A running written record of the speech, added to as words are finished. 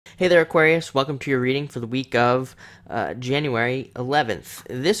Hey there, Aquarius. Welcome to your reading for the week of January 11th.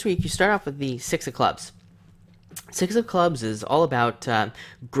 This week, you start off with the Six of Clubs. Six of Clubs is all about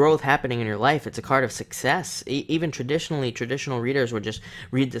growth happening in your life. It's a card of success. Even traditional readers would just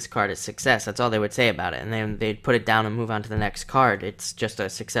read this card as success. That's all they would say about it. And then they'd put it down and move on to the next card. It's just a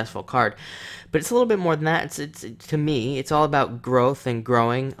successful card. But it's a little bit more than that. To me, it's all about growth and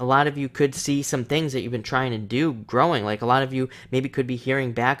growing. A lot of you could see some things that you've been trying to do growing. Like a lot of you maybe could be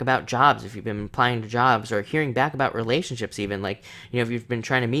hearing back about jobs if you've been applying to jobs, or hearing back about relationships even. Like, if you've been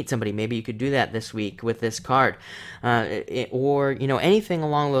trying to meet somebody, maybe you could do that this week with this card. Or anything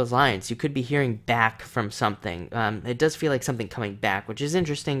along those lines. You could be hearing back from something. It does feel like something coming back, which is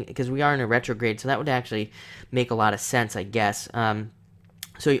interesting because we are in a retrograde, so that would actually make a lot of sense, I guess.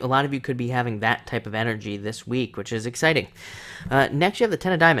 So a lot of you could be having that type of energy this week, which is exciting. Next, you have the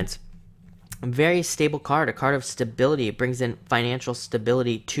Ten of Diamonds. A very stable card, a card of stability. It brings in financial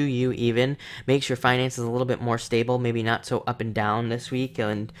stability to you even. Makes your finances a little bit more stable, maybe not so up and down this week,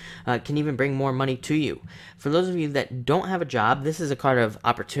 and can even bring more money to you. For those of you that don't have a job, this is a card of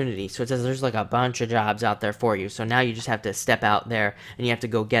opportunity. So it says there's like a bunch of jobs out there for you. So now you just have to step out there and you have to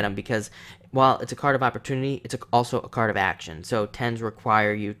go get them, because while it's a card of opportunity, it's also a card of action. So tends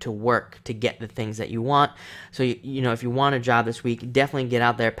require you to work to get the things that you want. So, if you want a job this week, definitely get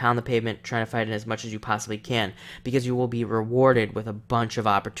out there, pound the pavement, try to fight it as much as you possibly can, because you will be rewarded with a bunch of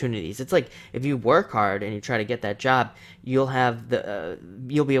opportunities. It's like if you work hard and you try to get that job, you'll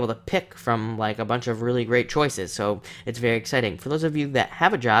be able to pick from like a bunch of really great choices. So it's very exciting. For those of you that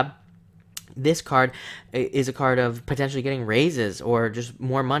have a job, this card is a card of potentially getting raises or just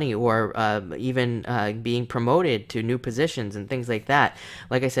more money, or even being promoted to new positions and things like that.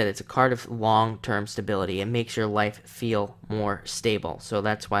 Like I said, it's a card of long-term stability. It makes your life feel more stable. So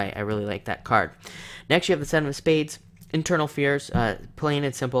that's why I really like that card. Next, you have the Seven of Spades. Internal fears, plain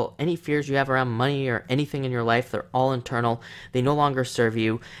and simple. Any fears you have around money or anything in your life, they're all internal. They no longer serve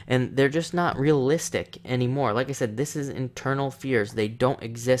you, and they're just not realistic anymore. Like I said, this is internal fears. They don't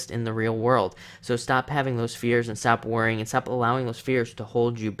exist in the real world. So stop having those fears and stop worrying and stop allowing those fears to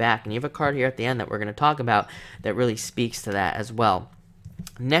hold you back. And you have a card here at the end that we're going to talk about that really speaks to that as well.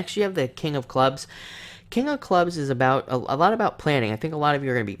 Next, you have the King of Clubs. King of Clubs is about a lot about planning. I think a lot of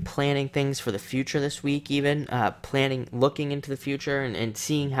you are going to be planning things for the future this week, even looking into the future and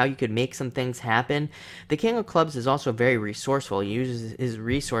seeing how you could make some things happen. The King of Clubs is also very resourceful. He uses his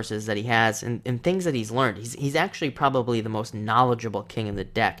resources that he has and things that he's learned. He's actually probably the most knowledgeable king in the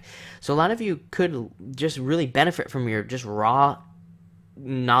deck. So a lot of you could just really benefit from your just raw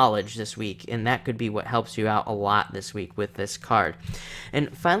knowledge this week, and that could be what helps you out a lot this week with this card.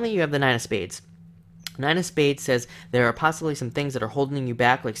 And finally, you have the Nine of Spades. Nine of Spades says there are possibly some things that are holding you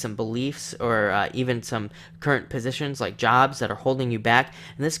back, like some beliefs or even some current positions like jobs that are holding you back.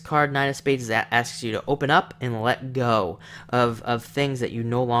 And this card, Nine of Spades, asks you to open up and let go of things that you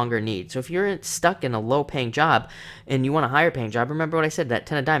no longer need. So if you're stuck in a low-paying job and you want a higher-paying job, remember what I said, that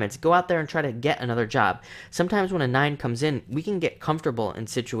Ten of Diamonds. Go out there and try to get another job. Sometimes when a 9 comes in, we can get comfortable in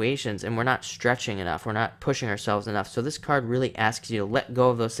situations and we're not stretching enough. We're not pushing ourselves enough. So this card really asks you to let go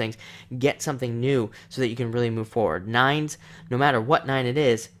of those things, get something new, so that you can really move forward. Nines, no matter what 9 it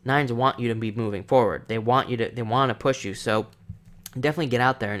is, nines want you to be moving forward. They want to push you. So definitely get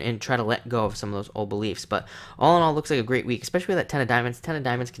out there and try to let go of some of those old beliefs. But all in all, looks like a great week, especially with that Ten of Diamonds. Ten of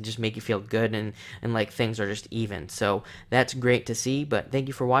Diamonds can just make you feel good and like things are just even. So that's great to see. But thank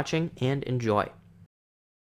you for watching and enjoy.